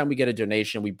 every time we get a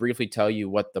donation, we briefly tell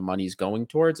you what the money's going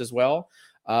towards as well.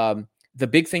 The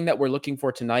big thing that we're looking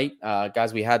for tonight,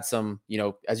 guys, we had some,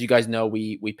 as you guys know,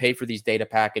 we pay for these data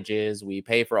packages. We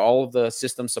pay for all of the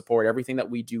system support. Everything that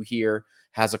we do here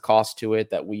has a cost to it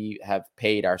that we have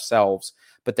paid ourselves.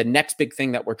 But the next big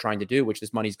thing that we're trying to do, which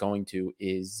this money's going to,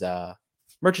 is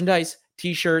merchandise,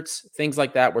 T-shirts, things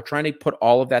like that. We're trying to put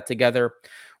all of that together.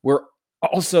 We're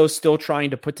also still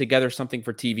trying to put together something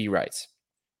for TV rights.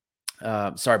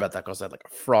 Sorry about that, because I had like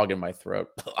a frog in my throat.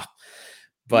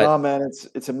 But no, man,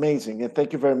 it's amazing. And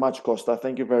thank you very much, Costa.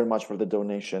 Thank you very much for the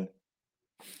donation.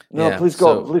 No, yeah, please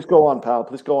go on, pal.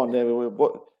 Please go on.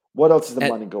 What else is the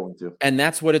money going to? And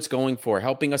that's what it's going for,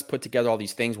 helping us put together all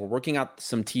these things. We're working out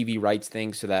some TV rights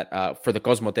things so that for the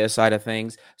Cosmote side of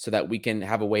things, so that we can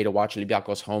have a way to watch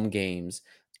Olympiacos home games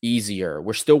easier.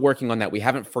 We're still working on that. We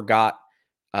haven't forgotten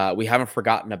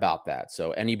about that.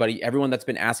 So everyone that's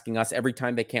been asking us every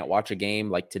time they can't watch a game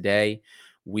like today,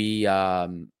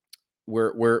 we're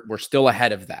still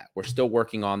ahead of that. We're still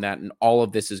working on that. And all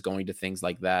of this is going to things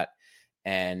like that.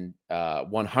 And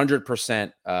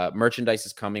 100% merchandise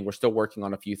is coming. We're still working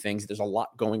on a few things. There's a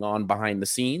lot going on behind the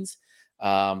scenes.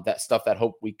 That stuff that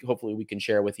hopefully we can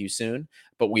share with you soon.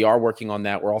 But we are working on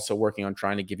that. We're also working on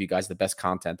trying to give you guys the best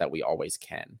content that we always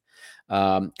can.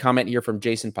 Comment here from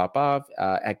Jason Popov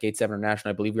at Gate 7 International.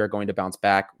 I believe we are going to bounce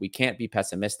back. We can't be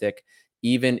pessimistic.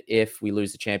 Even if we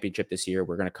lose the championship this year,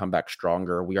 we're going to come back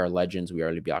stronger. We are legends. We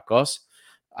are Olympiacos.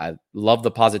 I love the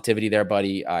positivity there,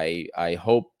 buddy. I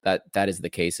hope that is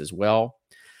the case as well.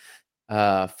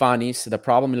 Fanis, the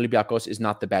problem in Olympiacos is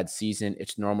not the bad season.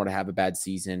 It's normal to have a bad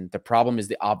season. The problem is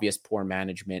the obvious poor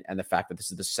management and the fact that this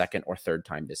is the second or third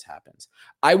time this happens.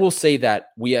 I will say that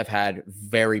we have had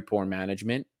very poor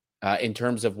management in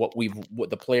terms of what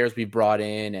the players we've brought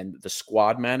in and the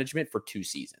squad management for 2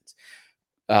 seasons.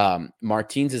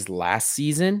 Martins' last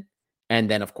season,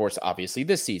 and then of course, obviously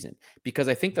this season, because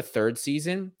I think the third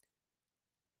season,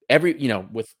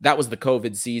 that was the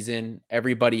COVID season.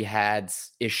 Everybody had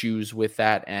issues with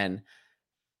that. And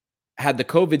had the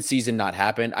COVID season not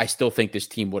happened, I still think this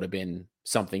team would have been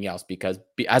something else, because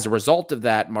as a result of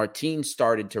that, Martins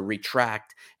started to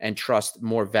retract and trust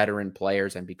more veteran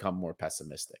players and become more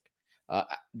pessimistic.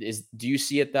 Do you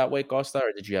see it that way, Costa,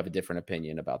 or did you have a different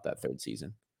opinion about that third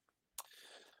season?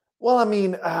 Well, I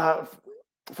mean,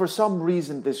 for some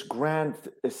reason, this grand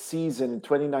season in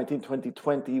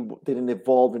 2019-2020 didn't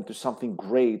evolve into something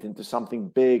great, into something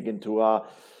big, into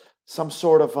some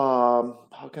sort of,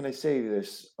 how can I say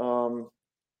this?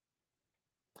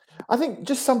 I think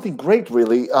just something great,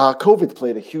 really. COVID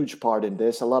played a huge part in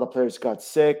this. A lot of players got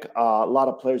sick. A lot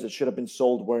of players that should have been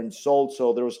sold weren't sold.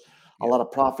 So there was a lot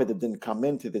of profit that didn't come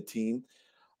into the team.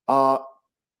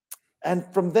 And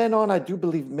from then on, I do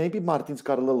believe maybe Martins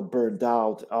got a little burned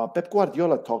out. Pep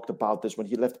Guardiola talked about this when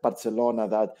he left Barcelona,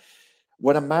 that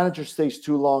when a manager stays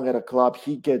too long at a club,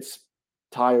 he gets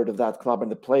tired of that club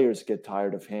and the players get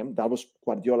tired of him. That was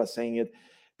Guardiola saying it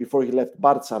before he left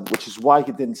Barca, which is why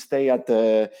he didn't stay at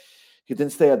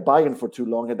Bayern for too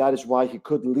long, and that is why he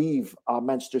could leave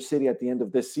Manchester City at the end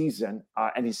of this season.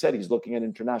 And he said he's looking at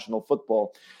international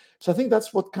football. So I think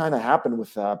that's what kind of happened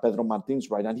with Pedro Martins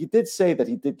right now. And he did say that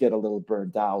he did get a little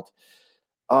burned out.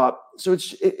 So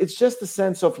it's just a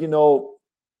sense of,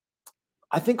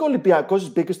 I think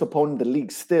Olympiacos' biggest opponent in the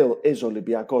league still is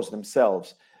Olympiacos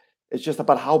themselves. It's just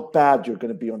about how bad you're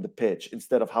going to be on the pitch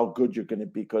instead of how good you're going to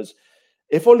be. Because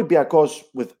if Olympiacos,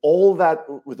 with all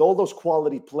those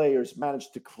quality players,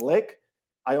 managed to click,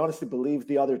 I honestly believe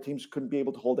the other teams couldn't be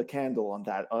able to hold a candle on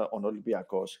that on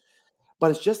Olympiacos. But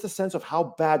it's just a sense of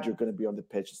how bad you're going to be on the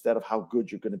pitch instead of how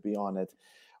good you're going to be on it.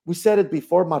 We said it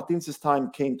before, Martins' time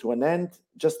came to an end.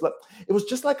 It was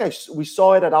just like we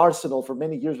saw it at Arsenal for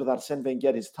many years with Arsene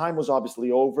Wenger. His time was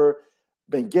obviously over.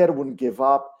 Wenger wouldn't give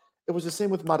up. It was the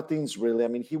same with Martins, really. I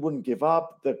mean, he wouldn't give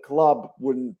up. The club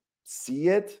wouldn't see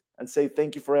it and say,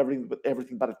 thank you for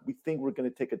everything, but we think we're going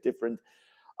to take a different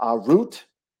route.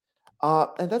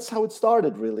 And that's how it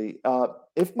started, really.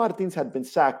 If Martins had been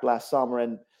sacked last summer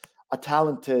and a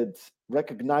talented,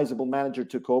 recognizable manager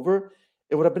took over,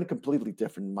 it would have been completely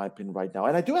different, in my opinion, right now.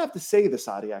 And I do have to say this,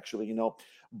 Adi, actually,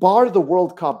 bar the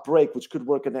World Cup break, which could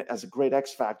work as a great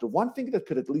X factor, one thing that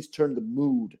could at least turn the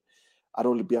mood at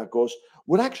Olympiacos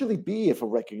would actually be if a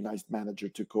recognized manager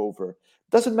took over.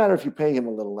 Doesn't matter if you pay him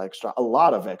a little extra, a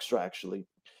lot of extra, actually.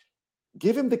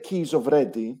 Give him the keys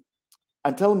already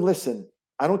and tell him, listen,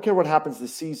 I don't care what happens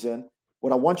this season.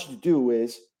 What I want you to do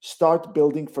is start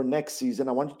building for next season.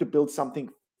 I want you to build something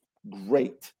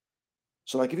great.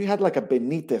 So like if you had like a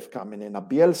Benitez coming in, a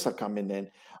Bielsa coming in,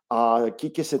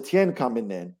 Quique Setien coming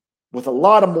in with a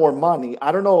lot of more money.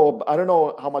 I don't know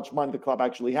how much money the club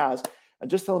actually has. And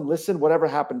just tell them, listen, whatever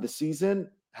happened this season,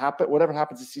 whatever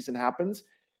happens this season happens.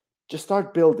 Just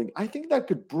start building. I think that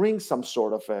could bring some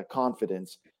sort of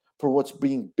confidence for what's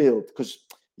being built. Because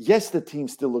yes, the team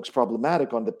still looks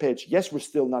problematic on the pitch. Yes, we're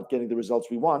still not getting the results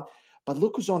we want. But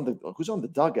look who's on the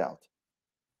dugout.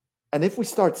 And if we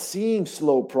start seeing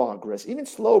slow progress,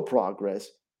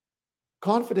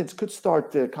 confidence could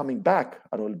start coming back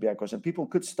at Olympiacos, and people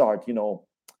could start,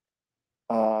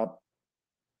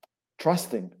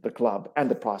 trusting the club and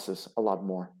the process a lot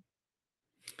more.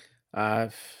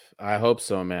 I hope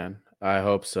so, man. I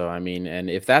hope so. I mean, and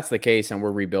if that's the case and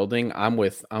we're rebuilding, I'm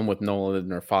with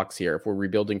Nolan or Fox here. If we're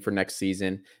rebuilding for next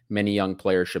season, many young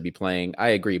players should be playing. I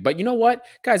agree. But you know what,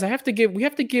 guys, we have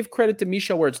to give credit to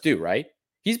Michel where it's due, right?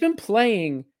 He's been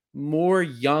playing more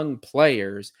young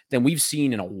players than we've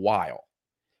seen in a while.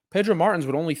 Pedro Martins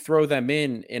would only throw them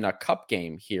in a cup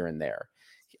game here and there.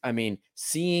 I mean,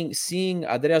 seeing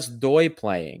Andreas Doi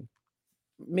playing,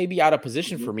 maybe out of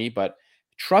position for me, but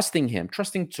trusting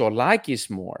Tsolakis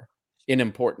more in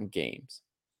important games.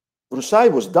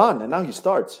 Brusai was done, and now he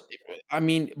starts. I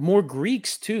mean, more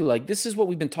Greeks too. Like, this is what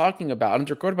we've been talking about.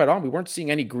 Under Cordoba, we weren't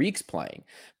seeing any Greeks playing,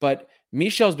 but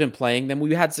Michel's been playing. Then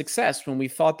we had success when we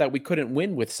thought that we couldn't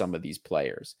win with some of these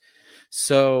players.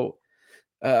 So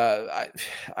I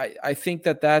think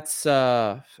that's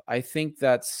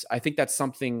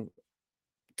something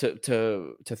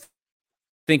to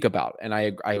think about, and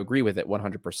I agree with it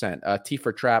 100%. T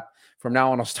for Trap. From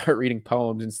now on, I'll start reading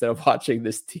poems instead of watching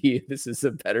this T. This is a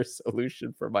better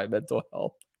solution for my mental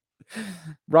health.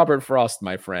 Robert Frost,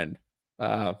 my friend.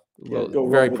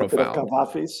 Very profound.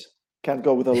 Can't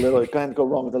go wrong with a little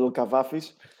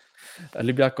Cavafis.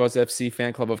 Olympiacos FC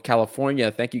Fan Club of California.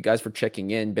 Thank you guys for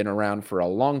checking in. Been around for a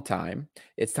long time.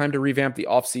 It's time to revamp the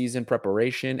off-season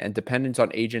preparation and dependence on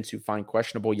agents who find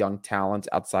questionable young talent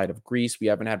outside of Greece. We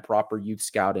haven't had proper youth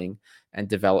scouting and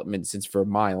development since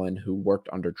Vermaelen, who worked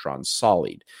under Tron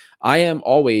Solid. I am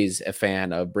always a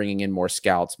fan of bringing in more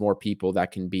scouts, more people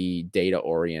that can be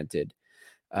data-oriented.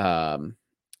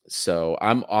 So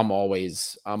I'm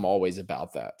always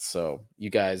about that. So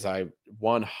you guys, I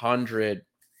 100%.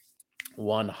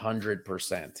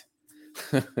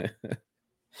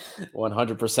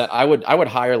 100%. I would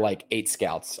hire like 8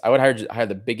 scouts. I would hire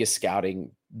the biggest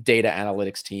scouting data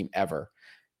analytics team ever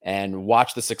and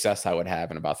watch the success I would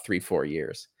have in about 3-4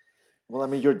 years. Well, I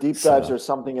mean, your deep dives are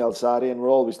something else, Adi, and we're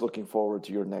always looking forward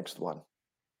to your next one.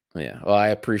 Yeah, well, I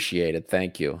appreciate it.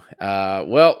 Thank you.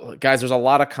 Well, guys, there's a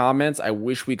lot of comments. I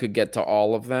wish we could get to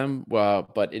all of them,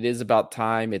 but it is about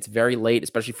time. It's very late,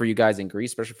 especially for you guys in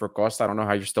Greece, especially for Costa. I don't know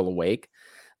how you're still awake.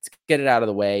 Let's get it out of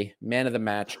the way. Man of the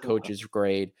match, coach's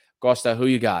grade. Costa, who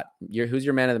you got? Who's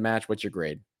your man of the match? What's your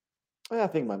grade? I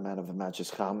think my man of the match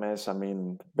is James. I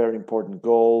mean, very important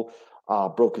goal.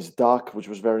 Broke his duck, which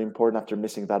was very important after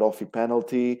missing that offie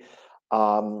penalty.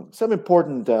 Some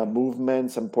important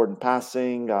movements, some important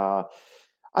passing. I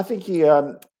think he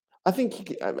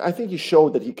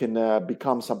showed that he can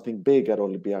become something big at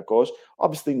Olympiacos.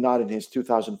 Obviously, not in his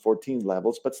 2014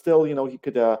 levels, but still, he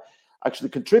could actually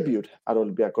contribute at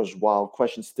Olympiacos. While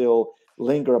questions still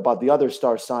linger about the other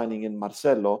star signing in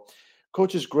Marcelo,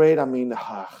 coach is great. I mean,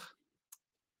 I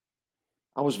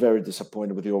was very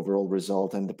disappointed with the overall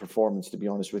result and the performance, to be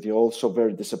honest with you. Also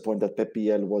very disappointed that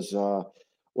Pepiel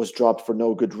was dropped for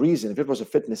no good reason. If it was a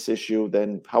fitness issue,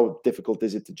 then how difficult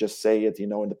is it to just say it, in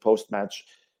the post-match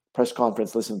press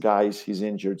conference? Listen, guys, he's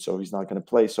injured, so he's not going to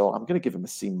play. So I'm going to give him a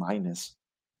C-.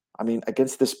 I mean,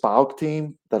 against this PAOK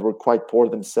team that were quite poor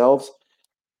themselves,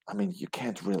 I mean,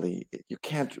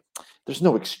 there's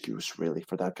no excuse really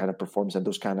for that kind of performance and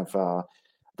those kind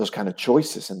of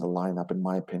choices in the lineup, in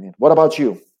my opinion. What about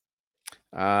you?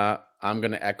 I'm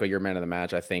going to echo your man of the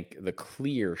match. I think the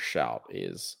clear shout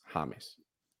is James.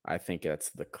 I think that's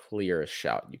the clearest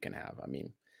shout you can have. I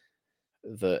mean,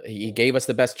 he gave us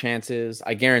the best chances.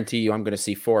 I guarantee you I'm going to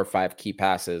see 4 or 5 key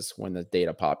passes when the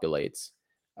data populates.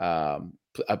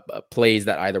 Plays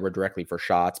that either were directly for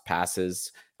shots,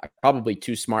 passes, probably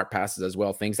 2 smart passes as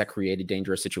well, things that created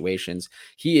dangerous situations.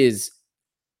 He is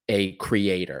a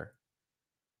creator.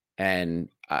 And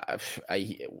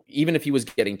even if he was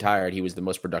getting tired, he was the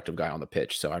most productive guy on the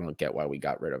pitch. So I don't get why we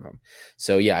got rid of him.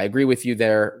 So yeah, I agree with you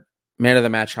there. Man of the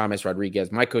match, James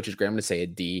Rodriguez. My coach is great. I'm going to say a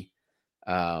D.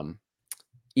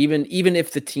 Even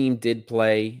if the team did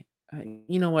play,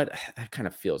 you know what? That kind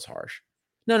of feels harsh.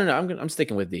 No. I'm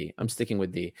sticking with D. I'm sticking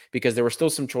with D because there were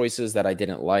still some choices that I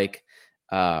didn't like.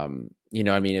 I mean,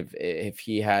 if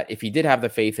he did have the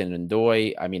faith in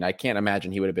Ndoye, I mean, I can't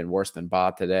imagine he would have been worse than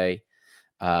Ba today.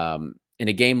 In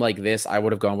a game like this, I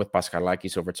would have gone with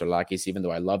Paschalakis over Tsolakis, even though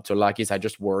I love Tsolakis. I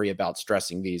just worry about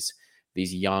stressing these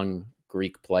young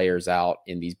Greek players out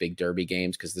in these big derby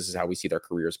games because this is how we see their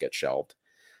careers get shelved.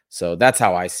 So that's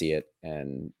how I see it.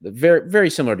 And very, very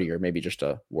similar to your, maybe just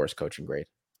a worse coaching grade.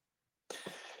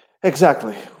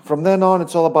 Exactly. From then on,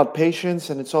 it's all about patience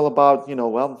and it's all about,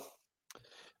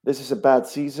 this is a bad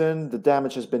season. The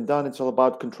damage has been done. It's all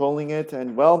about controlling it.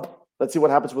 And, let's see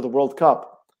what happens with the World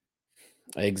Cup.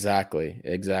 Exactly.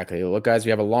 Look, guys, we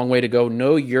have a long way to go.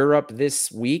 No Europe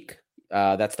this week.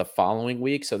 That's the following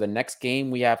week. So the next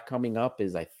game we have coming up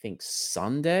is, I think,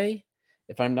 Sunday,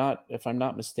 if I'm not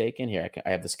mistaken. Here, I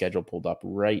have the schedule pulled up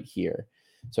right here.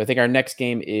 So I think our next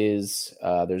game is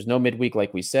there's no midweek,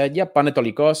 like we said. Yep,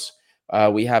 Panetolikos.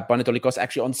 We have Panetolikos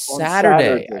actually on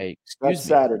Saturday. That's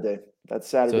Saturday.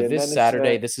 So this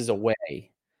Saturday, this is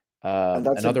away. And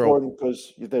that's important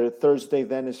because the Thursday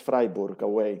then is Freiburg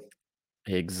away.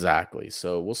 Exactly.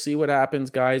 So we'll see what happens,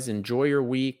 guys. Enjoy your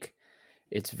week.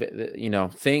 It's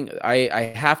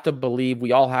I have to believe,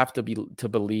 we all have to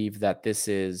believe that this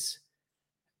is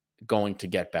going to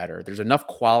get better. There's enough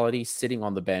quality sitting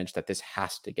on the bench that this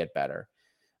has to get better.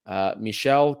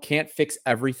 Michel can't fix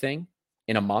everything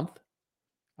in a month.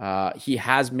 He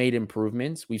has made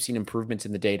improvements. We've seen improvements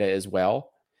in the data as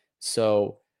well.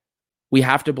 So we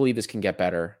have to believe this can get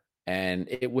better. And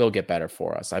it will get better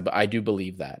for us. I do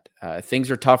believe that.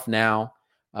 Things are tough now.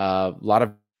 A lot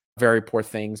of very poor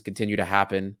things continue to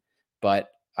happen. But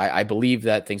I believe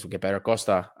that things will get better.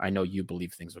 Costa, I know you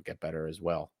believe things will get better as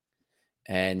well.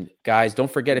 And guys,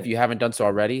 don't forget, if you haven't done so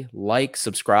already, like,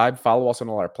 subscribe, follow us on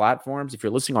all our platforms. If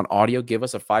you're listening on audio, give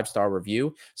us a 5-star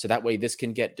review. So that way this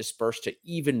can get dispersed to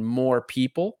even more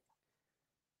people.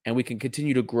 And we can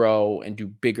continue to grow and do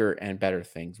bigger and better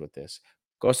things with this.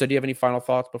 Costa, do you have any final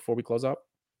thoughts before we close up?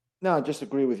 No, I just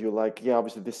agree with you.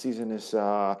 Obviously this season is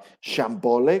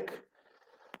shambolic.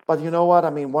 But you know what?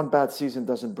 I mean, one bad season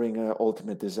doesn't bring an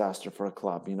ultimate disaster for a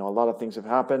club. A lot of things have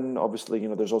happened. Obviously,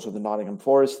 there's also the Nottingham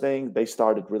Forest thing. They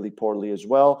started really poorly as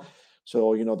well.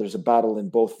 So, there's a battle in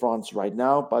both fronts right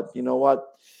now. But you know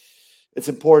what? It's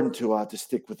important to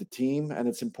stick with the team, and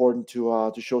it's important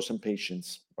to show some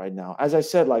patience right now. As I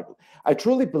said, I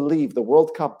truly believe the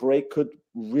World Cup break could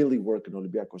really work in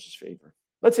Olympiacos' favor.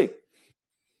 Let's see.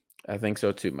 I think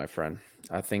so too, my friend.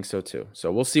 I think so too.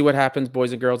 So we'll see what happens,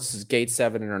 boys and girls. This is Gate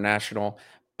 7 International,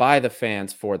 by the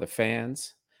fans, for the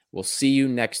fans. We'll see you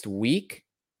next week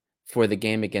for the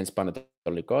game against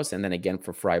Panathinaikos, and then again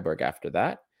for Freiburg after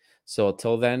that. So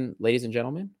until then, ladies and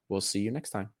gentlemen, we'll see you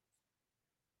next time.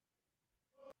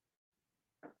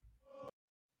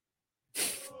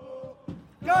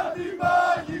 Gatima!